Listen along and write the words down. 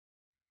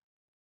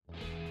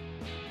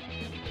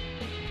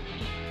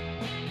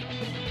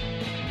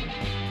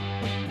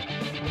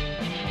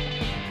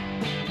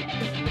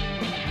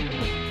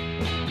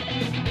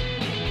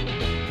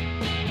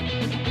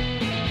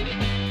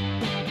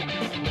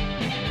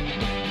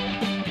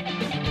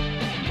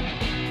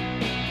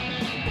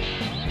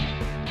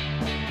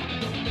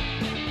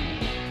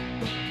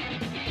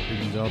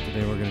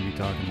Today we're going to be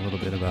talking a little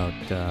bit about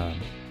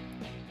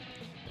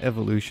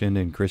evolution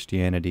and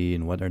Christianity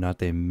and whether or not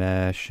they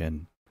mesh,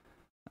 and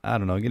I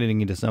don't know,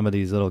 getting into some of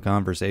these little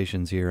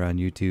conversations here on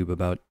YouTube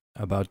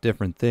about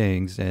different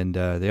things, and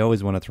they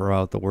always want to throw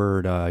out the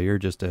word, you're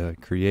just a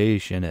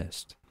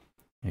creationist,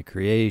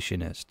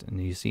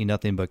 and you see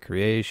nothing but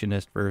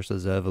creationist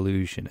versus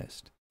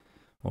evolutionist,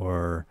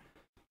 or,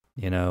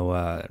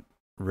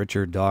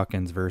 Richard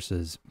Dawkins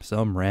versus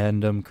some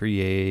random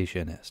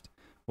creationist.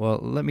 Well,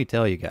 let me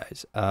tell you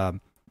guys,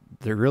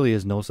 there really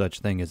is no such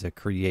thing as a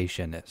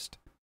creationist.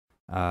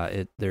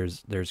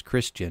 There's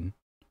Christian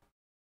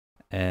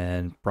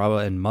and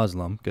probably and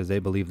Muslim, because they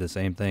believe the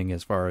same thing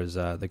as far as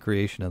the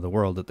creation of the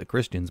world that the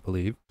Christians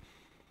believe.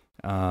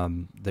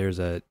 There's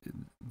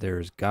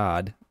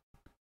God,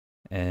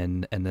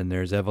 and then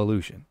there's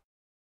evolution.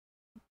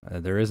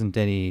 There isn't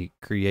any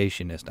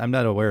creationist. I'm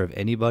not aware of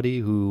anybody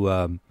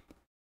who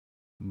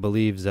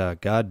believes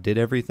God did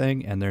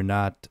everything, and they're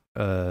not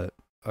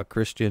a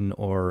Christian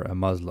or a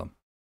Muslim.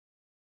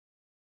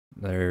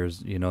 There's,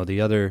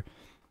 the other,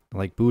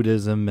 like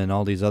Buddhism and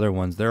all these other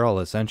ones, they're all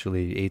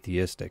essentially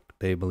atheistic.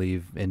 They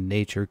believe in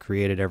nature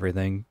created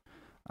everything,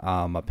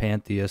 a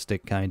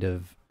pantheistic kind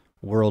of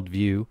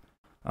worldview.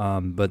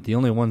 But the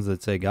only ones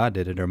that say God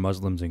did it are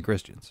Muslims and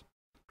Christians.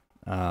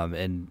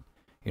 And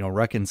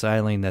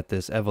reconciling that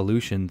this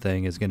evolution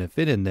thing is going to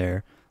fit in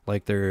there,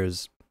 like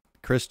there's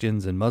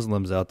Christians and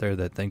Muslims out there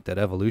that think that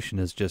evolution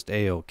is just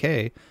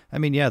A-okay. I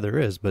mean, yeah, there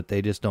is, but they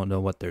just don't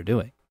know what they're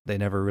doing. They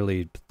never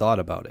really thought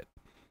about it.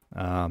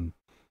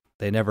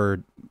 They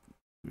never,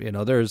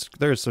 there's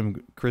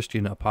some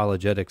Christian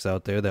apologetics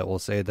out there that will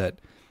say that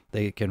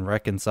they can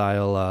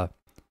reconcile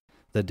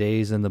the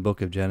days in the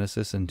book of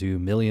Genesis into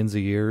millions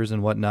of years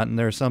and whatnot. And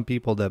there are some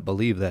people that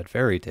believe that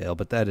fairy tale,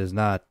 but that is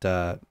not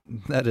the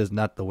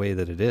way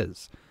that it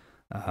is.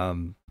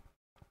 The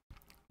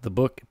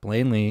book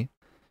plainly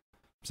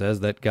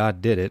says that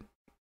God did it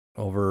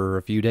over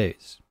a few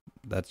days.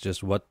 That's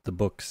just what the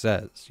book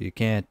says. You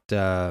can't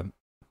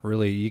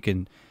really, you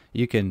can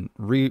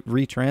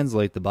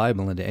retranslate the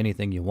Bible into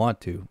anything you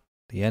want to.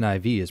 The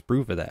NIV is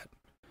proof of that.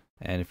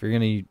 And if you're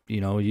going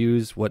to,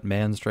 use what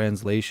man's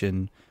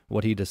translation,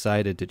 what he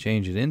decided to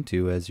change it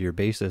into as your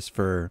basis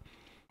for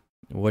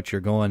what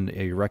you're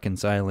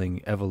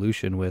reconciling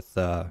evolution with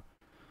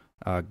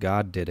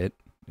God did it,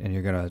 and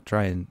you're going to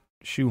try and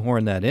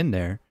shoehorn that in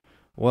there,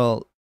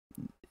 well,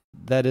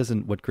 that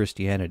isn't what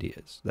Christianity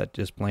is. That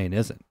just plain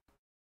isn't.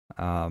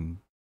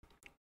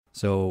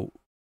 So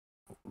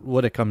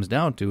what it comes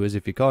down to is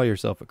if you call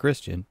yourself a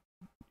Christian,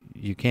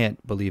 you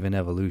can't believe in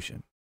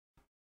evolution.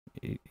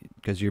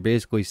 Because you're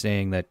basically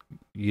saying that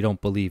you don't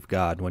believe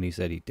God when he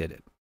said he did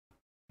it.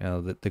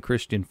 That the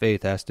Christian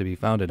faith has to be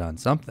founded on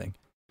something.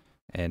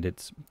 And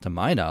it's, to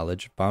my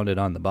knowledge, founded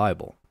on the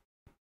Bible.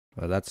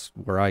 Well, that's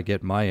where I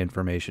get my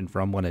information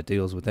from when it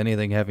deals with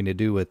anything having to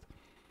do with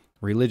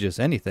religious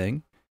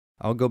anything.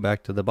 I'll go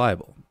back to the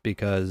Bible,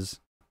 because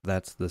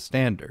that's the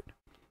standard.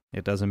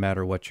 It doesn't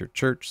matter what your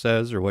church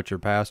says or what your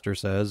pastor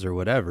says or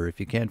whatever.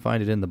 If you can't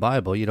find it in the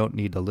Bible, you don't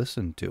need to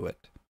listen to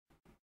it.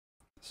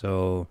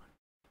 So,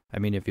 I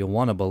mean, if you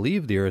want to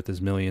believe the earth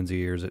is millions of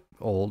years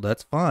old,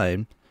 that's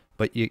fine,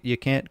 but you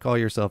can't call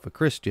yourself a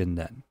Christian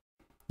then.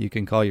 You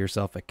can call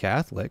yourself a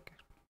Catholic.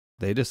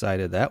 They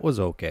decided that was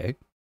okay.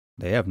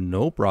 They have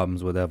no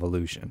problems with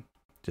evolution.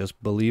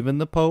 Just believe in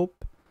the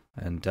Pope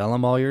and tell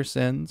him all your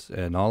sins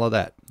and all of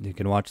that. You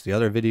can watch the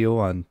other video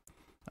on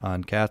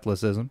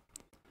Catholicism.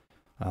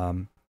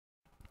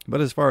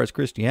 But as far as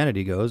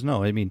Christianity goes,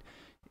 no, I mean,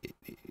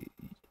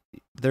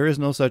 there is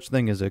no such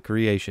thing as a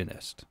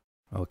creationist,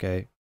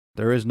 okay?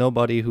 There is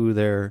nobody who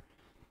their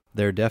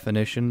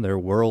definition, their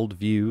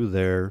worldview,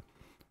 their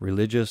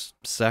religious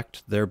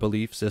sect, their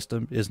belief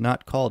system is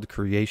not called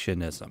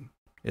creationism.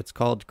 It's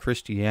called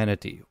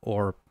Christianity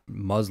or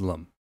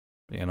Muslim.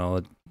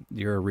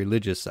 You're a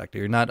religious sect.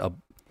 You're not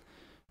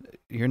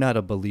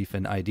a belief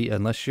in idea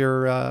unless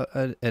you're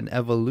an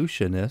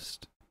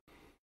evolutionist.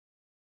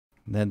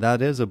 Then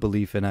that is a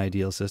belief in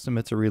ideal system.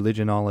 It's a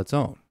religion all its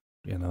own.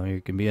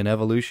 You can be an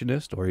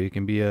evolutionist, or you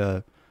can be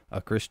a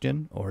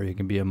Christian, or you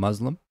can be a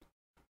Muslim.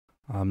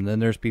 Then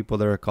there's people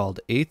that are called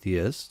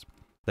atheists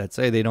that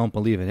say they don't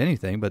believe in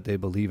anything, but they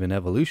believe in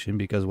evolution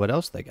because what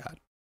else they got?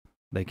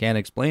 They can't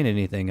explain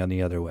anything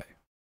any other way.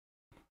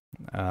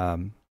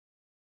 And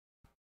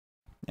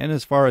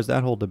as far as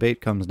that whole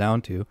debate comes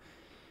down to,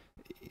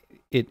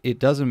 it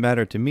doesn't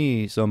matter to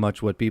me so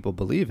much what people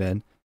believe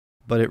in,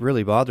 but it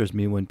really bothers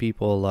me when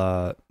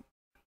people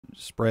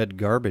spread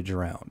garbage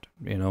around.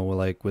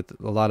 Like with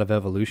a lot of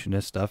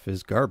evolutionist stuff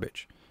is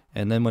garbage.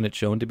 And then when it's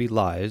shown to be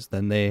lies,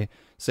 then they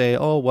say,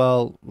 oh,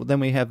 well, then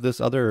we have this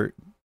other,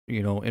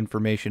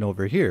 information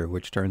over here,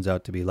 which turns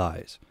out to be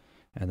lies.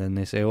 And then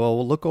they say,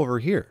 well, look over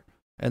here.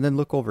 And then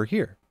look over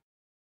here.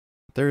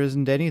 There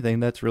isn't anything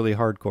that's really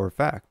hardcore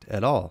fact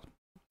at all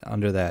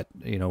under that,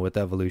 with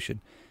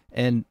evolution.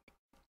 And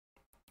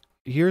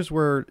here's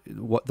where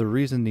the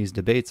reason these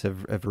debates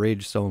have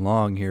raged so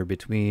long here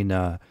between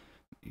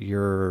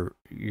your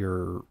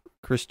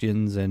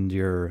Christians and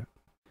your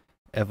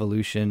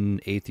evolution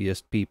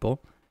atheist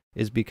people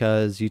is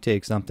because you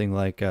take something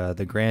like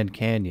the Grand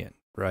Canyon,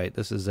 right?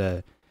 This is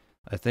a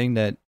thing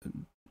that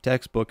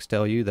textbooks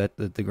tell you that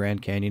the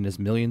Grand Canyon is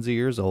millions of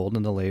years old,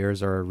 and the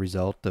layers are a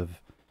result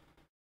of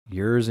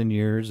years and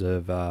years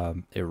of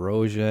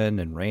erosion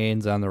and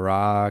rains on the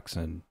rocks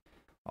and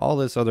all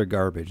this other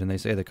garbage. And they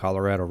say the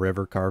Colorado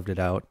River carved it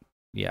out.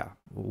 Yeah,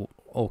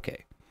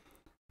 okay.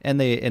 And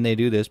they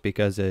do this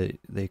because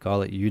they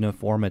call it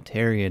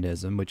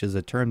uniformitarianism, which is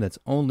a term that's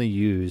only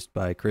used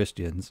by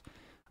Christians,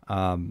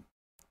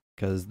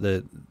 because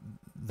the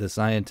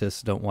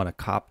scientists don't want to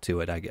cop to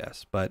it, I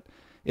guess. But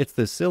it's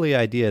the silly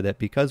idea that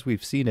because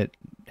we've seen it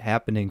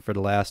happening for the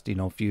last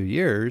few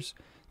years,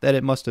 that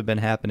it must have been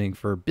happening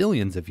for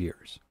billions of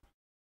years.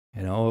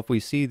 If we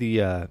see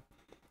the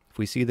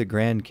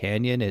Grand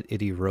Canyon, it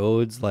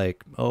erodes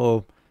like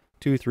 2-3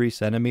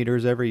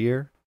 centimeters every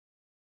year.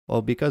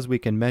 Well, because we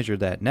can measure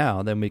that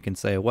now, then we can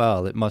say,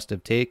 well, it must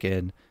have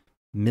taken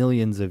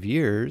millions of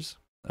years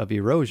of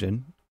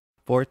erosion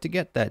for it to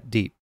get that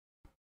deep.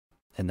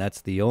 And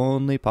that's the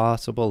only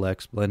possible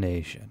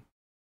explanation.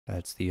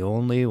 That's the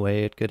only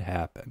way it could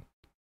happen.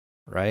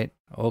 Right?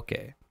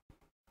 Okay.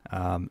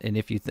 And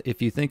if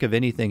you think of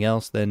anything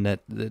else, then that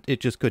it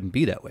just couldn't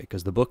be that way,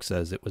 because the book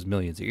says it was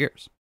millions of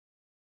years.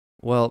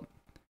 Well,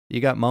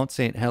 you got Mount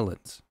St.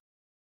 Helens.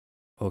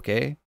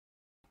 Okay?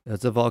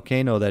 That's a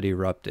volcano that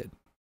erupted.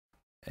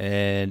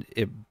 And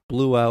it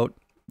blew out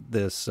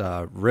this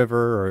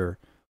river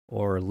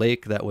or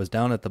lake that was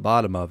down at the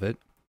bottom of it,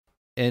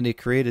 and it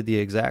created the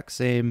exact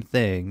same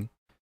thing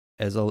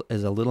as a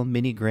little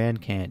mini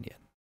Grand Canyon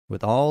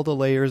with all the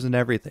layers and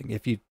everything.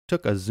 If you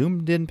took a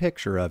zoomed in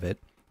picture of it,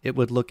 it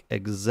would look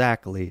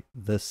exactly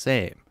the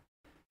same.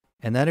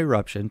 And that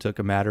eruption took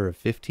a matter of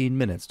 15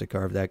 minutes to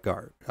carve that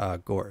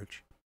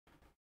gorge.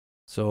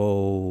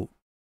 So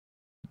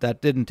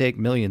that didn't take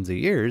millions of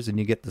years, and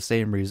you get the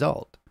same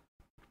result.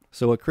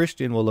 So a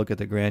Christian will look at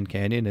the Grand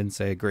Canyon and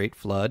say, great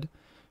flood.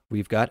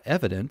 We've got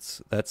evidence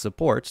that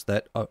supports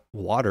that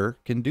water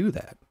can do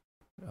that.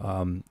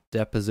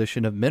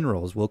 Deposition of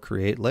minerals will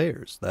create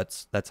layers.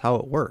 That's how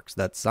it works.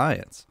 That's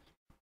science.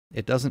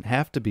 It doesn't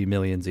have to be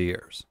millions of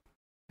years.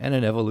 And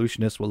an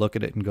evolutionist will look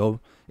at it and go,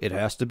 it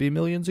has to be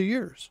millions of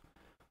years.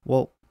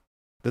 Well,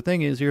 the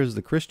thing is, here is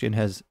the Christian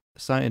has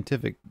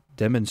scientific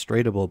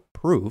demonstrable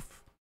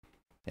proof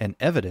and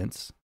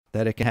evidence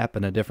that it can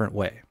happen a different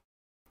way.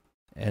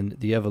 And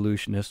the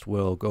evolutionist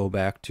will go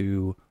back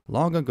to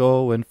long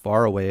ago and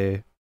far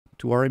away,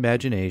 to our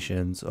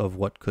imaginations of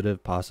what could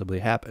have possibly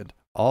happened,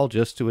 all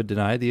just to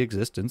deny the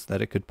existence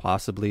that it could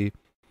possibly,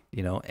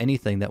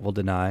 anything that will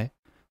deny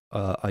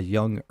a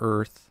young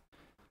earth,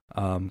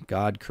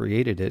 God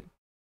created it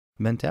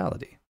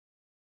mentality.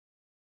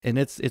 And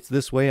it's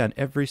this way on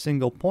every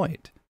single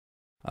point.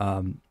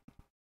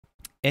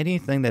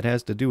 Anything that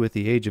has to do with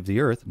the age of the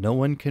earth, no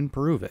one can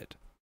prove it.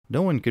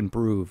 No one can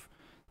prove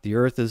the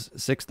earth is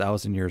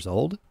 6,000 years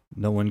old.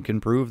 No one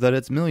can prove that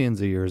it's millions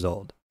of years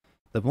old.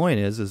 The point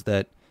is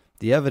that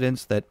the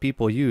evidence that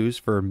people use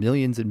for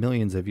millions and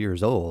millions of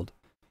years old,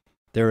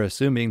 they're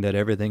assuming that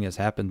everything has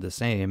happened the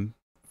same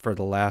for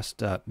the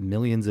last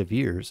millions of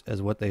years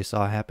as what they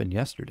saw happen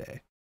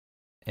yesterday.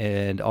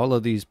 And all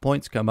of these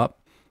points come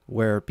up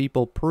where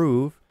people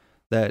prove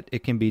that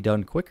it can be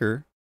done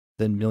quicker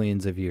than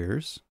millions of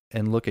years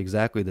and look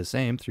exactly the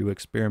same through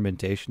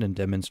experimentation and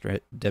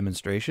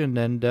demonstration,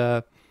 and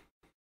that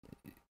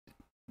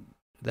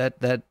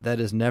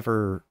is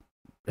never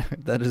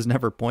that is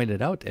never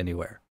pointed out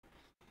anywhere.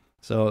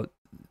 So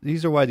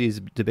these are why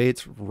these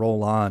debates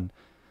roll on,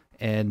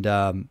 and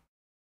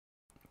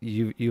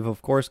you've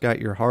of course got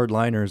your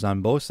hardliners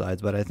on both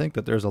sides, but I think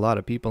that there's a lot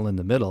of people in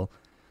the middle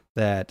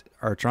that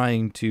are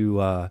trying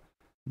to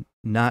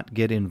not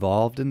get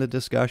involved in the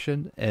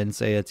discussion and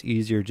say it's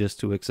easier just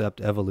to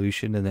accept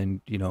evolution and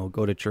then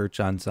go to church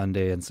on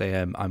Sunday and say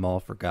I'm all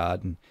for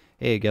God, and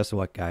hey, guess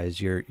what, guys,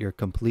 you're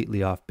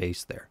completely off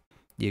base there.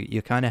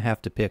 You kind of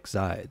have to pick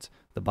sides.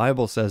 The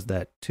Bible says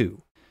that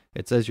too.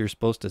 It says you're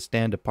supposed to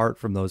stand apart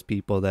from those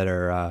people that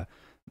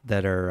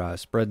are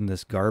spreading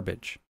this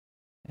garbage,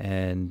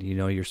 and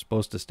you're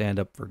supposed to stand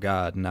up for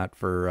God, not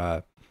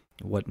for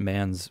what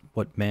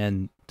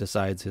man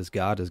decides his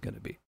God is going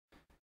to be.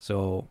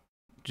 So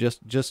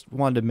just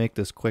wanted to make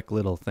this quick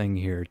little thing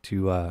here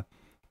to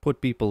put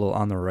people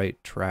on the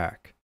right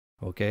track.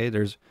 Okay,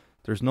 there's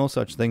no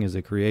such thing as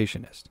a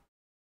creationist.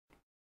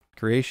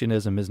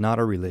 Creationism is not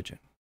a religion.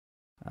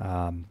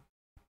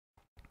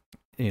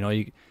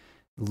 You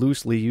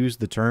loosely use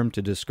the term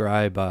to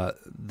describe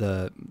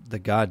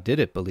the God did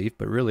it belief,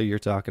 but really you're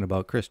talking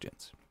about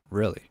Christians.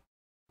 Really.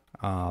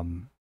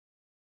 I'm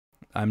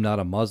not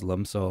a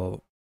Muslim,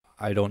 so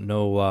I don't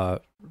know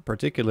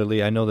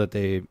particularly. I know that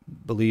they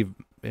believe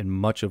in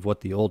much of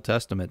what the Old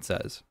Testament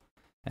says,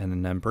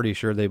 and I'm pretty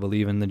sure they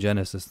believe in the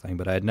Genesis thing,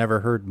 but I had never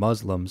heard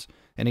Muslims.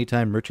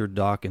 Anytime Richard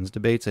Dawkins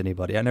debates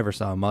anybody, I never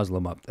saw a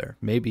Muslim up there.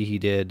 Maybe he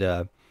did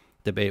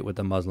debate with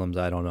the Muslims,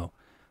 I don't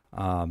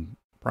know.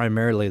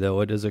 Primarily,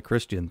 though, it is a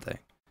Christian thing.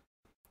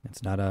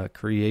 It's not a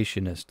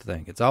creationist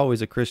thing. It's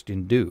always a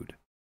Christian dude,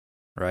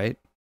 right?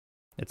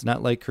 It's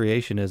not like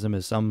creationism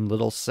is some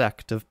little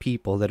sect of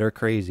people that are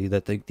crazy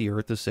that think the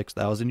earth is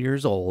 6,000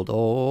 years old.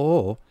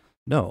 Oh,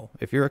 no.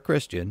 If you're a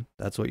Christian,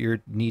 that's what you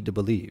need to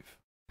believe.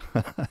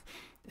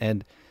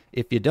 And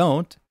if you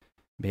don't,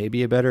 maybe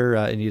you better,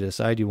 and you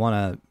decide you want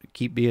to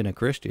keep being a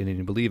Christian and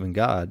you believe in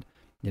God,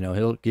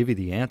 he'll give you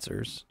the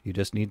answers. You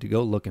just need to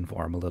go looking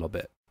for them a little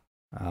bit.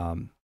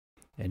 And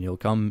you'll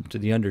come to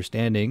the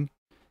understanding,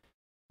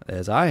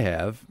 as I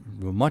have,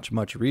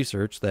 much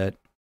research, that,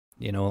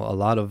 a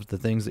lot of the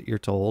things that you're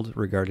told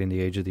regarding the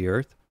age of the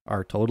earth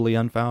are totally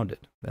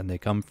unfounded. And they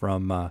come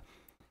from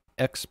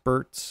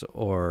experts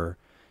or,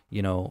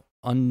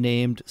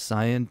 unnamed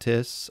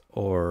scientists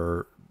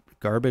or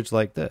garbage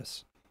like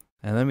this.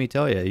 And let me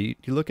tell you,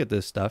 you look at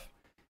this stuff,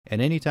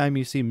 and anytime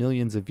you see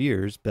millions of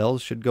years,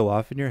 bells should go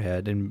off in your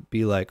head and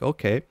be like,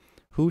 okay,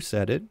 who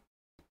said it?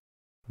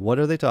 What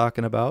are they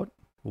talking about?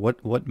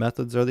 What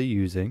methods are they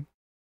using?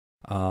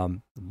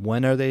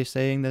 When are they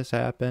saying this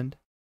happened?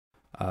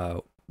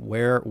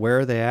 Where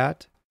are they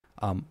at?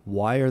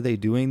 Why are they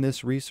doing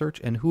this research,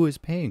 and who is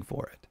paying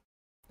for it?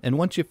 And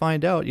once you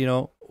find out,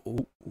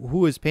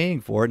 who is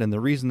paying for it and the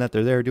reason that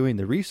they're there doing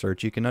the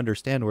research, you can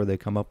understand where they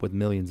come up with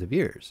millions of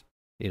years.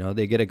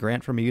 They get a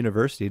grant from a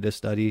university to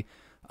study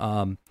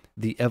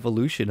the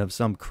evolution of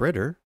some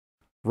critter.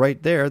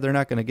 Right there, they're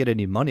not going to get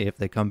any money if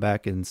they come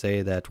back and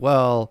say that,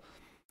 well,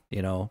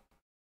 their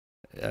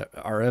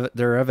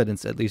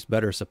evidence at least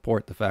better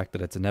support the fact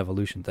that it's an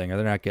evolution thing, or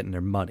they're not getting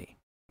their money,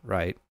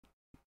 right?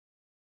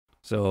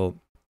 So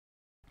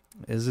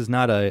this is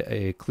not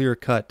a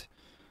clear-cut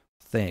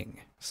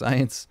thing.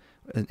 Science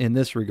in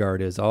this regard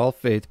is all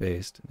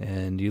faith-based,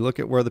 and you look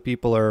at where the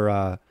people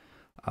are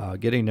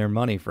getting their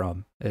money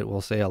from, it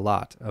will say a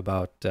lot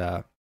about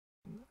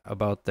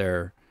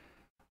their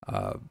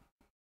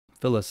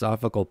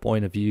philosophical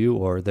point of view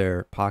or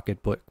their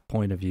pocketbook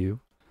point of view.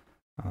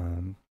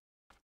 And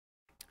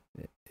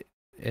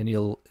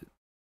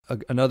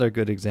another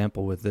good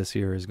example with this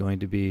here is going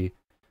to be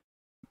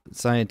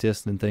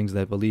scientists and things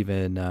that believe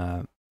in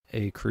a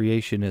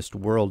creationist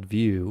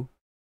worldview.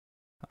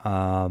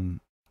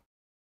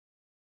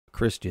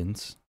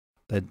 Christians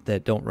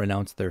that don't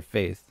renounce their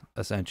faith,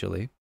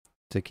 essentially,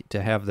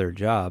 to have their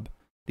job.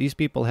 These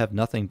people have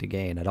nothing to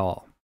gain at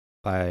all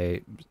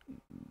by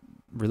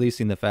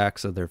releasing the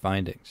facts of their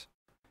findings.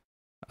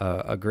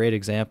 A great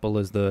example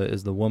is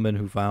the woman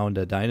who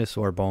found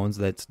dinosaur bones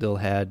that still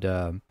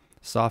had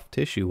soft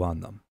tissue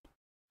on them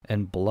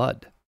and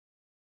blood.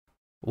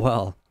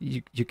 Well,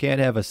 you can't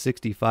have a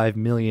 65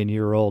 million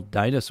year old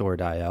dinosaur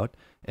die out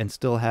and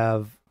still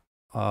have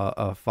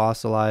a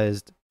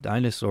fossilized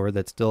dinosaur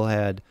that still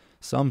had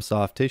some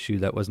soft tissue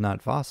that was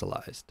not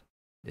fossilized.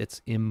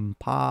 It's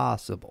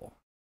impossible.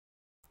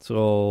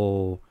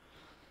 So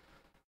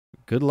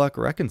good luck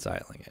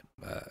reconciling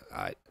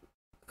it.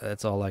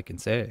 That's all I can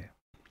say.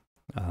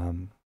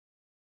 I'm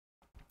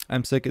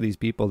sick of these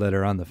people that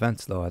are on the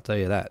fence, though. I'll tell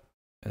you that.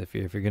 If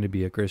you're going to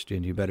be a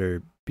Christian, you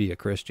better be a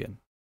Christian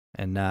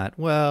and not,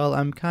 well,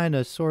 I'm kind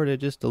of sort of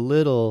just a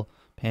little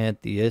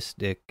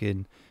pantheistic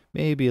and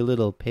maybe a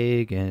little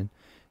pagan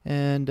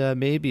and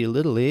maybe a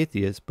little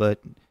atheist,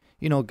 but,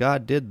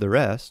 God did the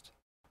rest.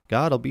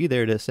 God will be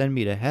there to send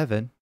me to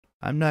heaven.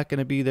 I'm not going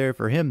to be there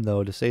for him,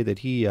 though, to say that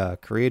he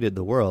created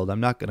the world.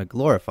 I'm not going to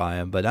glorify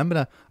him, but I'm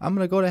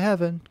gonna go to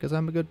heaven because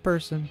I'm a good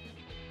person.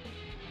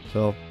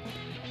 So,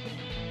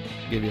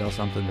 give you all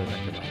something to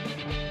think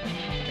about.